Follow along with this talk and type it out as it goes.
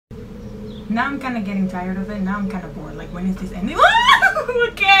Now I'm kind of getting tired of it. Now I'm kind of bored. Like, when is this ending?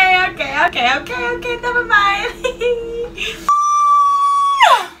 Okay, never mind.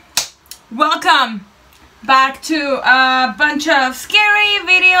 Welcome back to a bunch of scary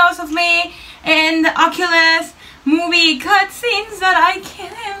videos of me in the Oculus movie cutscenes that I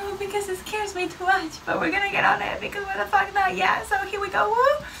can't handle because it scares me too much. But we're gonna get on it because what the fuck not? Yeah, so here we go.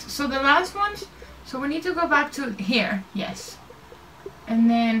 Woo! So the last ones, so we need to go back to here, yes. And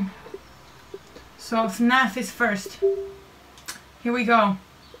then, so FNAF is first. Here we go.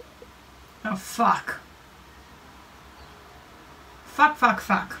 Oh fuck.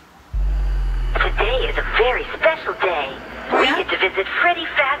 Fuck. Today is a very special day. We get to visit Freddy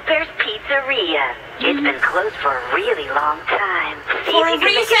Fazbear's Pizzeria. It's been closed for a really long time. See if you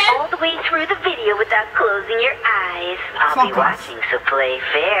can make it all the way through the video without closing your eyes. I'll be watching, so play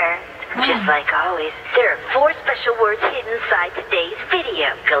fair. Just like always, there are 4 special words hidden inside today's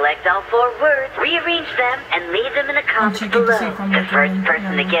video. Collect all 4 words, rearrange them, and leave them in the comments below. The first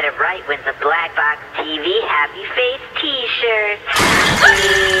person to get it right wins a Black Box TV Happy Face t-shirt.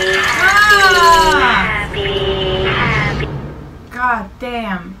 Happy. God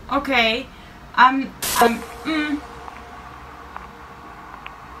damn. Okay.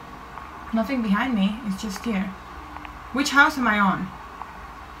 Nothing behind me. It's just here. Which house am I on?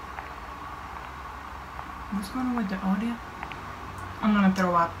 What's going on with the audio? I'm gonna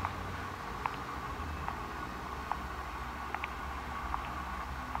throw up.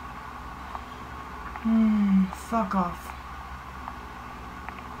 Fuck off.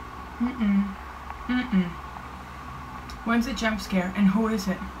 When's the jump scare and who is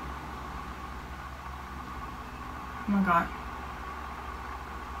it? Oh my god.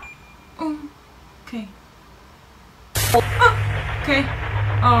 Oh, okay. Oh, okay.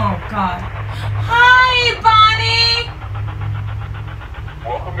 Oh god. Hi, Bonnie!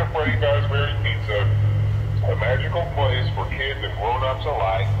 Welcome to Freddy Fazbear's Pizza, a magical place for kids and grown-ups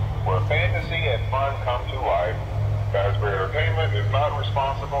alike, where fantasy and fun come to life. Fazbear Entertainment is not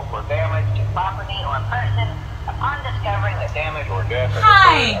responsible for damage to property or person. Upon discovering the damage or death of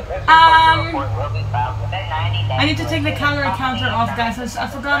Hi! I I need to take the calorie counter off, guys. I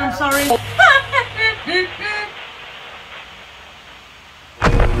forgot, I'm sorry.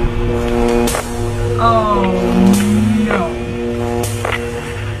 Oh, no.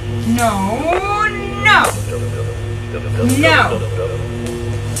 No!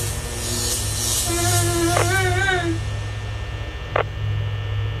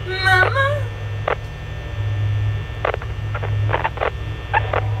 Mama?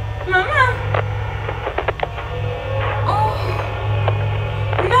 Oh.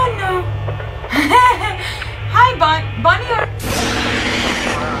 No. Hi, Bonnie.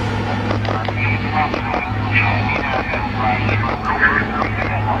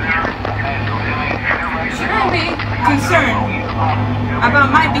 Shouldn't be concerned about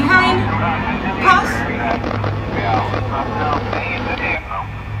my behind. Pause.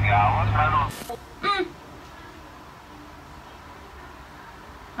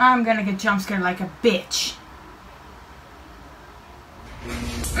 I'm gonna get jump scared like a bitch.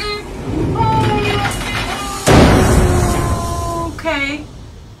 Okay.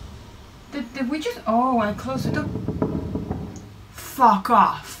 Did we just... Oh, I closed the door. Fuck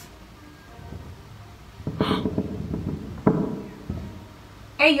off.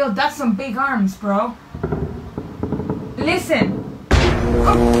 Hey, yo, that's some big arms, bro. Listen.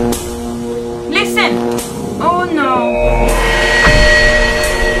 Oh. Listen. Oh, no.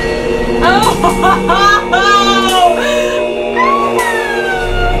 Oh.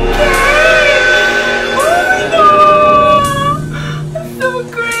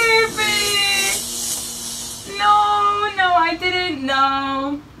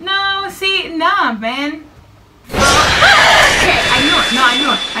 Nah, man. Okay, I know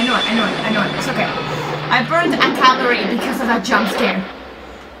it. It's okay. I burned a calorie because of that jump scare.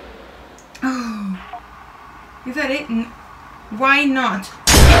 Oh. Is that it? Why not?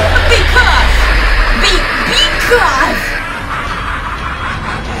 Because! Oh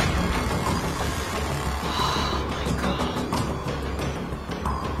my god.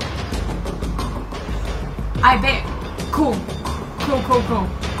 I bet. Cool.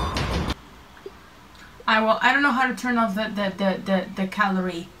 I don't know how to turn off the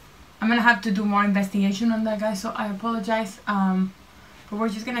calorie. I'm gonna have to do more investigation on that, guys, so I apologize. But we're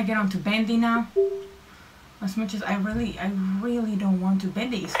just gonna get on to Bendy now. As much as I really don't want to.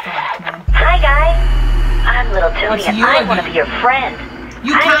 Bendy is fucked, man. Hi guys, I'm Little Tony and I want to be your friend.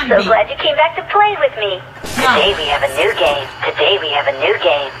 I'm so glad you came back to play with me. Today we have a new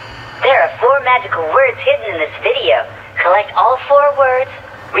game. There are 4 magical words hidden in this video. Collect all 4 words,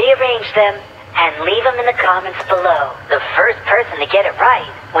 rearrange arrange them, and leave them in the comments below. The first person to get it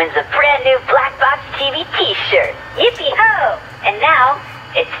right wins a brand new Black Box TV t-shirt. Yippee-ho! And now,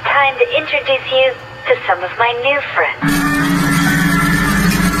 it's time to introduce you to some of my new friends.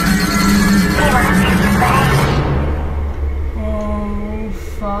 Oh,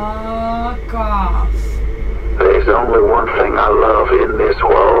 fuck off. There's only one thing I love in this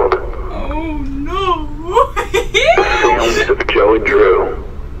world. Oh, no. The films of Joey Drew.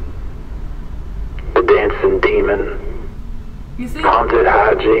 The Dancing Demon. You see? Haunted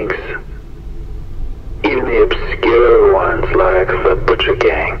Hijinks. Even the obscure ones like The Butcher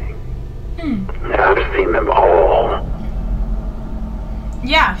Gang. I've seen them all.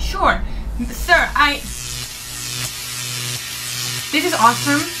 Yeah, sure. Sir, this is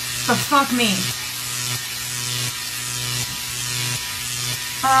awesome, but fuck me.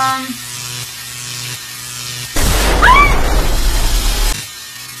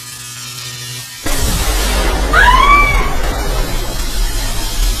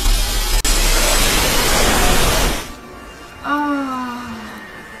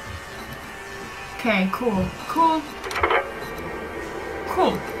 Okay, cool.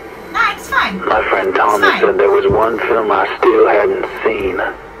 Nah, it's fine. My friend Tommy said there was one film I still hadn't seen.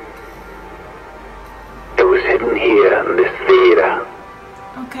 It was hidden here in this theater.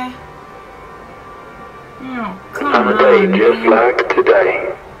 Okay. No, come On a day just like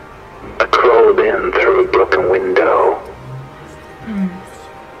today, I crawled in through a broken window.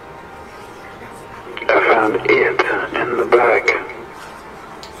 I found it in the back.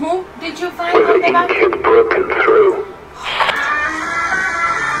 Who did you find Where on the the back? ink had broken through.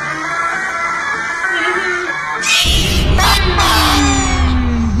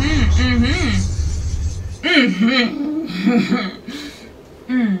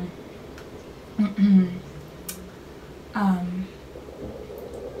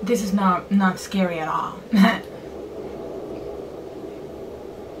 This is not scary at all. I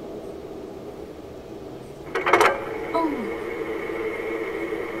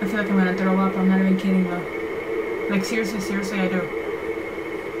feel like I'm gonna throw up. I'm not even kidding though. Like seriously, I do.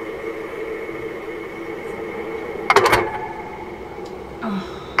 Oh.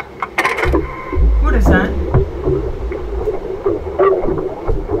 What is that?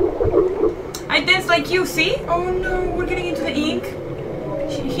 I dance like you, see? Oh no, we're getting into the ink.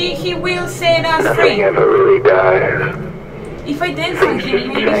 He will set us Nothing free. ever really dies. If I dance like him,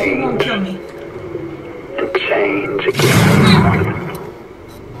 maybe he won't kill me. And change again.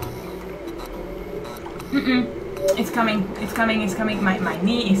 It's coming. My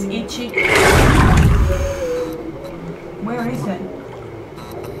knee is itchy. Where is it?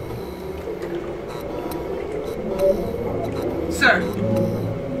 Sir.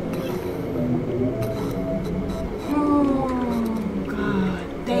 Oh, god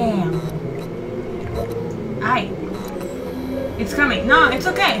damn. It's coming. No, it's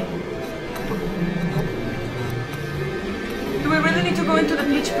okay. Do we really need to go into the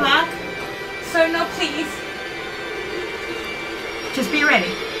pitch black? Sir, no, please. Just be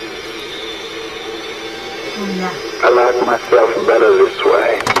ready. Oh, yeah. I like myself better this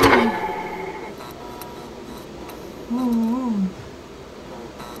way. Ooh.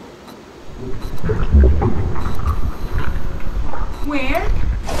 Where?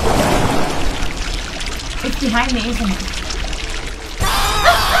 It's behind me, isn't it?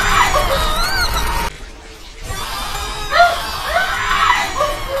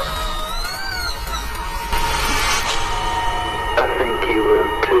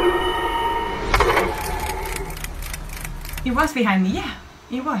 It was behind me, yeah,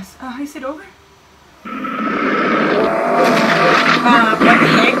 it was. Is it over? What the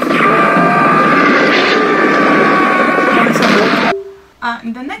heck?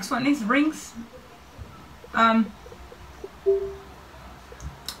 The next one is rings. I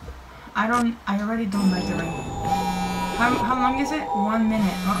already don't like the ring. How long is it? 1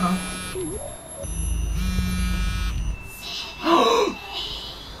 minute.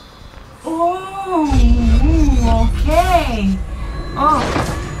 Oh, okay.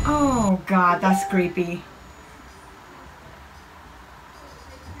 Oh god, that's creepy.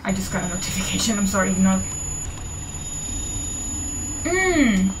 I just got a notification. I'm sorry, no.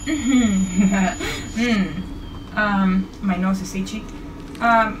 My nose is itchy.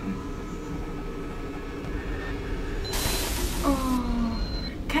 Oh,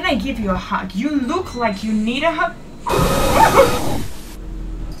 can I give you a hug? You look like you need a hug.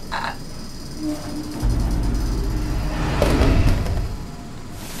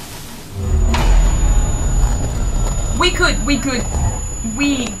 We could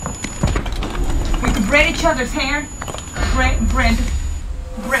braid each other's hair. Braid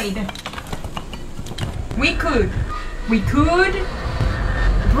braid. We could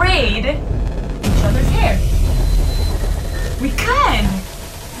braid each other's hair. We can.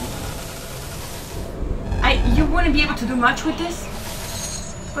 You wouldn't be able to do much with this,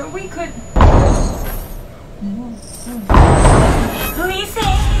 but we could. Lisa.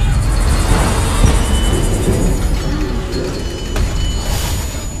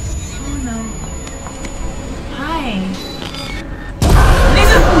 Oh no. Hi.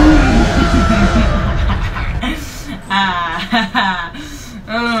 Lisa.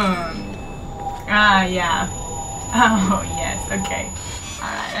 Yeah. Oh, yes, okay.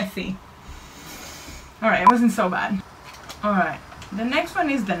 Alright, I see. Alright, it wasn't so bad. Alright, the next one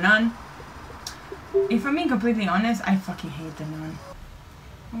is The Nun. If I'm being completely honest, I fucking hate The Nun.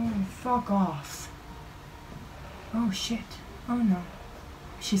 Oh, fuck off. Oh, shit. Oh, no.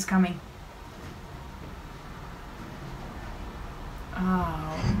 She's coming.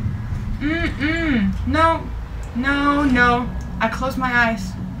 Oh. No. No, no. I closed my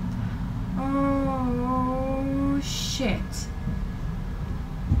eyes. Oh, shit.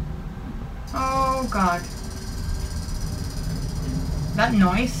 Oh, God. That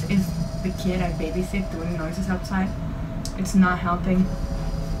noise is the kid I babysit doing noises outside. It's not helping.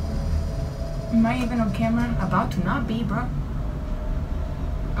 Am I even on camera? About to not be, bro.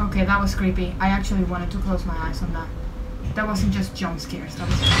 Okay, that was creepy. I actually wanted to close my eyes on that. That wasn't just jump scares. That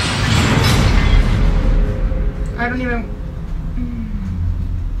was... I don't even...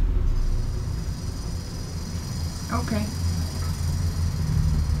 Okay.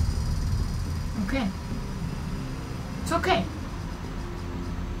 Okay. It's okay.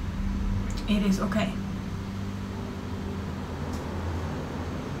 It is okay.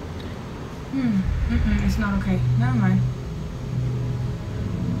 It's not okay. Never mind.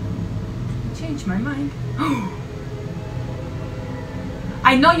 Change my mind.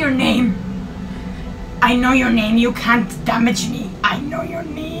 I know your name. I know your name. You can't damage me. I know your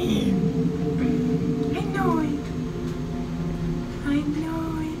name. I know it. I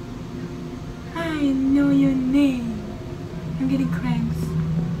know it. I know your name. I'm getting cramps.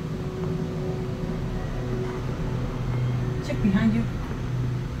 Check behind you.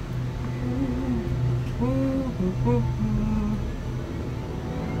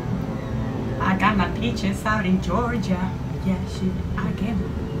 I got my peaches out in Georgia. Yeah, shit, I get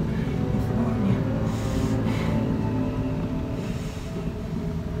it.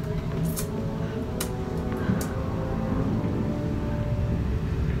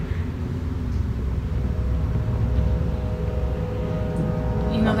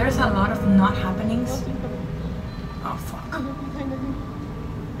 You know, there's a lot of not happenings. Oh, fuck.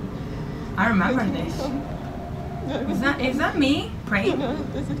 I remember this. Is that me praying?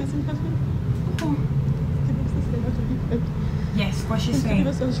 Oh. Yes, what she's saying.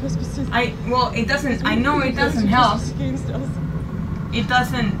 Well, it doesn't, I know it doesn't help. It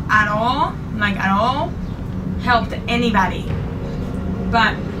doesn't at all, like at all, help anybody.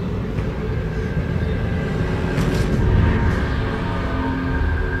 But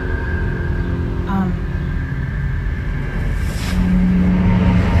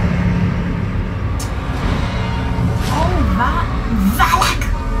Valak!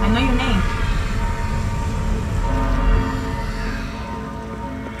 I know your name.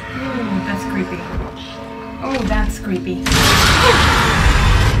 Oh, that's creepy. Oh, that's creepy.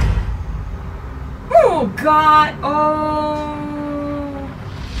 Oh, God. Oh.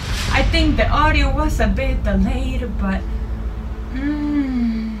 I think the audio was a bit delayed, but...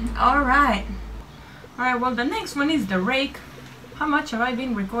 Alright. Alright, well, the next one is the rake. How much have I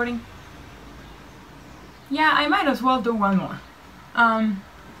been recording? Yeah, I might as well do one more.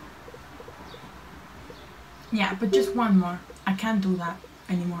 Yeah, but just one more. I can't do that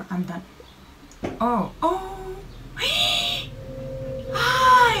anymore. I'm done. Oh.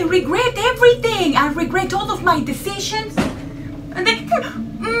 I regret everything. I regret all of my decisions. And then...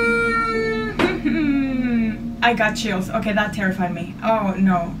 I got chills. Okay, that terrified me. Oh,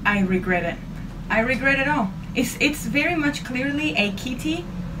 no. I regret it. I regret it all. It's very much clearly a kitty.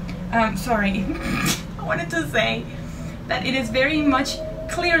 Sorry. I wanted to say that it is very much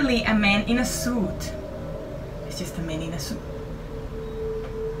clearly a man in a suit. It's just a man in a suit.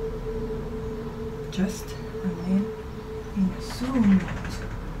 Just a man in a suit.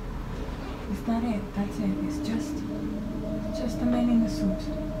 Is that it? That's it. It's just a man in a suit.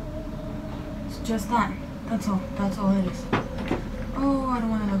 It's just that. That's all. That's all it is. Oh, I don't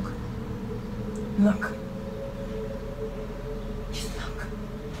want to look. Look. Just look.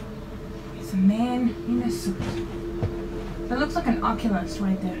 It's a man in a suit. That looks like an Oculus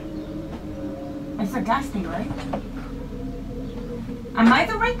right there. It's a gas thing, right? A Am I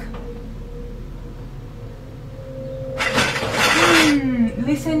the Rick?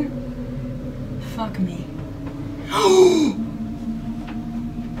 Listen. Fuck me. Oh!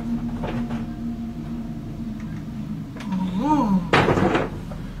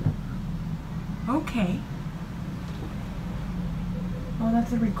 Okay. Oh,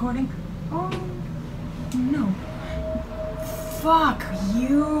 that's a recording? Oh, no. Fuck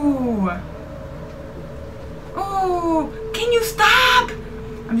you. Oh, can you stop?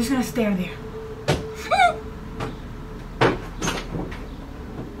 I'm just gonna stare there.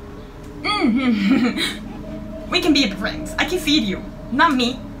 We can be friends. I can feed you. Not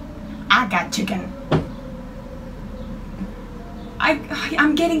me. I got chicken.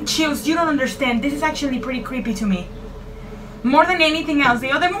 I'm getting chills. You don't understand. This is actually pretty creepy to me. More than anything else.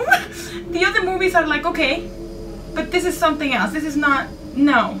 The other movies are like, okay. But this is something else. This is not...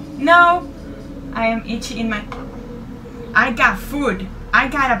 No. No. I am itchy in my... I got food.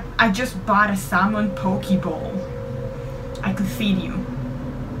 I just bought a salmon poke bowl. I could feed you.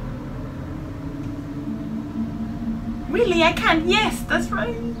 Really? I can? Yes, that's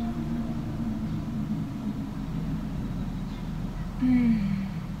right.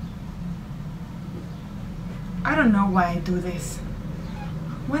 I don't know why I do this.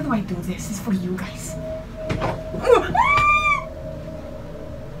 Why do I do this? It's for you guys.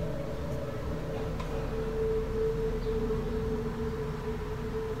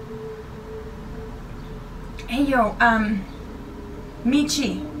 Hey yo,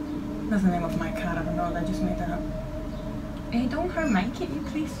 Michi. That's the name of my cat. I don't know, I just made that up. Hey, don't hurt my kitty,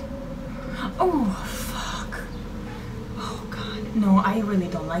 please. Oh, fuck. Oh, God. No, I really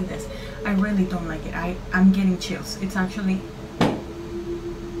don't like this. I really don't like it. I'm getting chills. It's actually...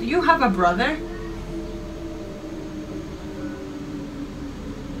 Do you have a brother?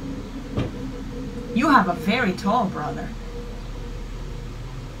 You have a very tall brother.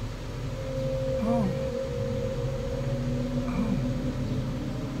 Oh.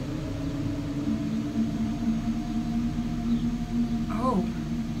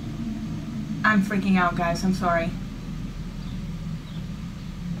 I'm freaking out, guys. I'm sorry.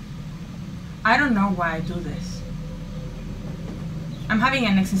 I don't know why I do this. I'm having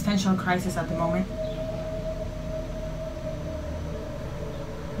an existential crisis at the moment.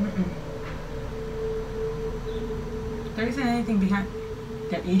 There isn't anything behind.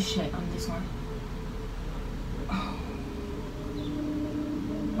 There is shit on this one. Oh.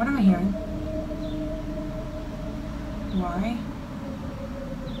 What am I hearing? Why?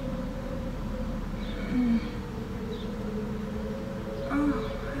 Oh,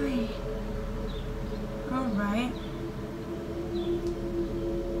 hi. Alright.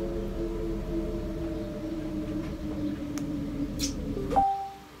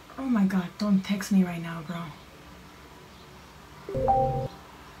 Oh my god, don't text me right now, bro.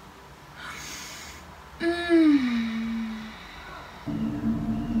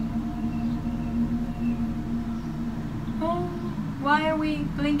 Oh, why are we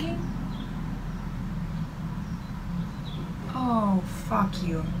blinking? Oh, fuck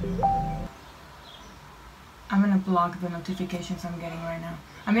you. I'm gonna block the notifications I'm getting right now.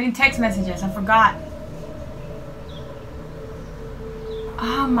 I'm getting text messages, I forgot.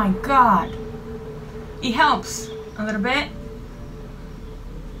 Oh my god. It helps a little bit.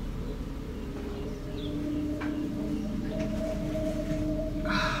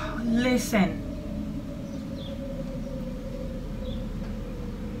 Listen.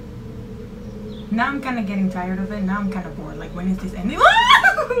 Now I'm kind of getting tired of it. Now I'm kind of bored. Like, when is this ending?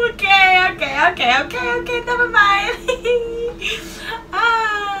 Okay, never mind.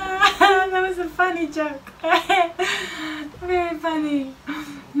 That was a funny joke. Very funny.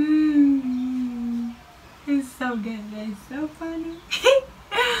 It's so good. It's so funny.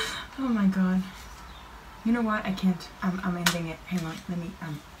 Oh my god. You know what? I can't. I'm ending it. Hang on. Let me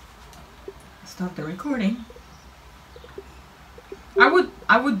stop the recording. I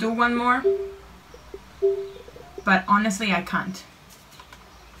would do one more. But honestly, I can't.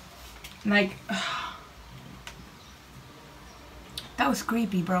 Like, that was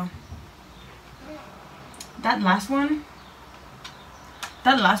creepy, bro. That last one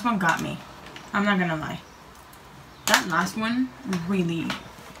got me. I'm not gonna lie. That last one really,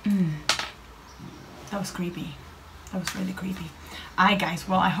 that was creepy. That was really creepy. Alright, guys.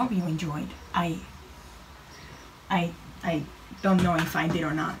 Well, I hope you enjoyed. I don't know if I did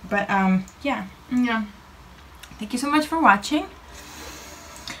or not, but yeah. Thank you so much for watching.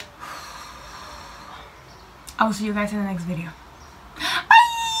 I will see you guys in the next video.